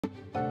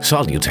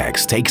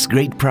Solutex takes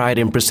great pride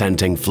in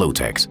presenting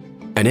Flutex,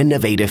 an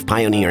innovative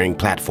pioneering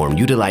platform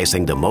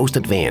utilizing the most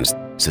advanced,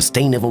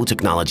 sustainable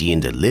technology in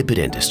the lipid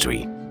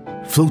industry.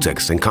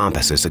 Flutex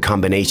encompasses a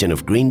combination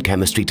of green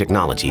chemistry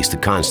technologies to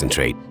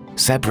concentrate,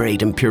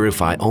 separate and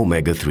purify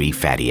omega-3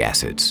 fatty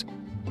acids.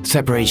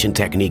 Separation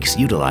techniques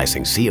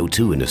utilizing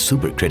CO2 in a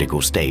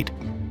supercritical state,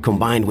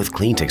 combined with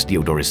CLEANTEX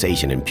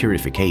Deodorization and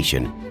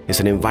purification, is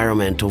an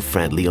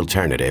environmental-friendly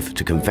alternative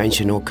to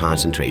conventional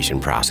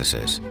concentration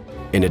processes.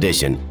 In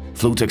addition,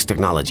 Flutex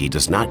technology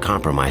does not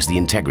compromise the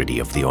integrity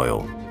of the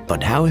oil.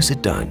 But how is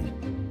it done?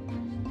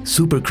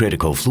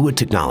 Supercritical fluid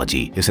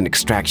technology is an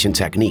extraction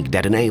technique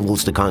that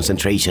enables the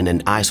concentration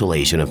and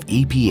isolation of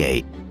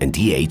EPA and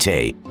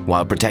DHA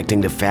while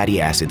protecting the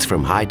fatty acids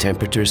from high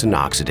temperatures and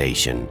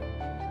oxidation.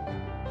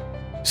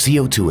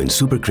 CO2 in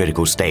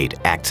supercritical state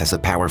acts as a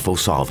powerful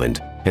solvent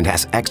and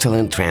has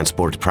excellent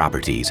transport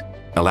properties,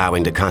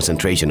 allowing the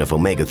concentration of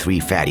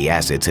omega-3 fatty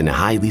acids in a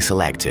highly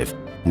selective,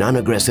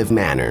 non-aggressive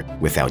manner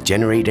without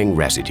generating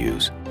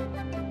residues.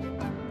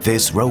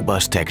 This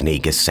robust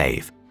technique is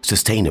safe,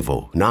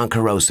 sustainable,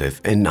 non-corrosive,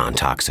 and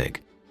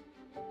non-toxic.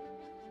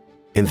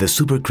 In the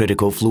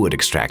supercritical fluid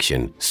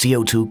extraction,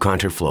 CO2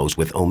 counterflows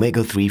with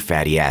omega-3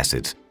 fatty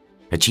acids,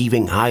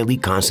 achieving highly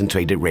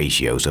concentrated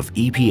ratios of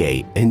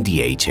EPA and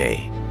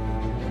DHA.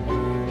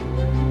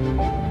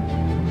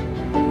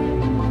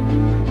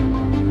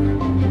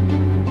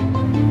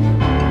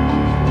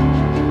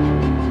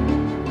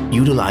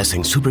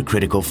 Utilizing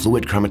supercritical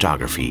fluid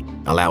chromatography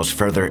allows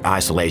further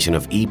isolation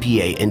of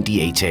EPA and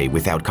DHA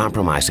without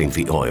compromising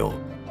the oil.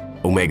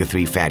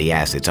 Omega-3 fatty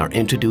acids are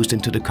introduced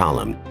into the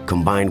column,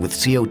 combined with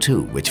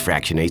CO2, which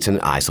fractionates and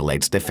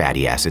isolates the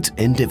fatty acids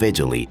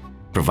individually,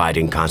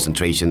 providing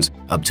concentrations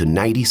up to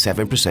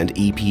 97%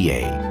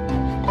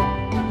 EPA.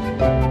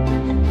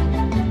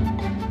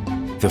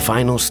 The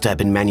final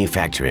step in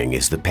manufacturing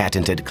is the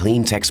patented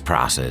CLEANTEX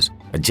process,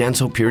 a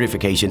gentle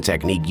purification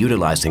technique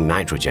utilizing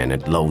nitrogen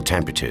at low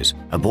temperatures,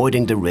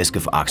 avoiding the risk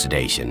of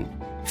oxidation.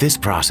 This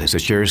process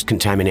assures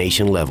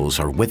contamination levels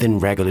are within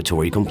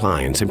regulatory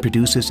compliance and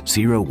produces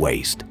zero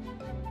waste.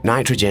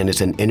 Nitrogen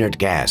is an inert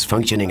gas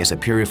functioning as a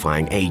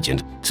purifying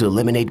agent to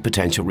eliminate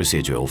potential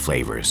residual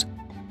flavors,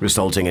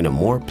 resulting in a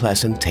more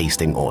pleasant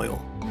tasting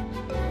oil.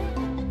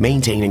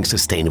 Maintaining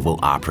sustainable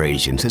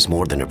operations is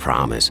more than a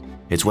promise.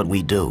 It's what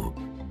we do.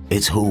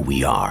 It's who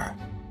we are.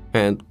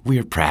 And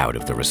we're proud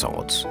of the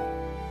results.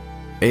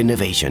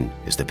 Innovation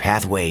is the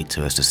pathway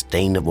to a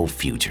sustainable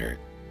future.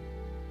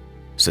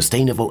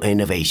 Sustainable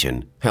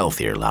innovation,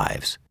 healthier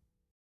lives.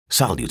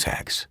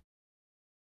 Solutex.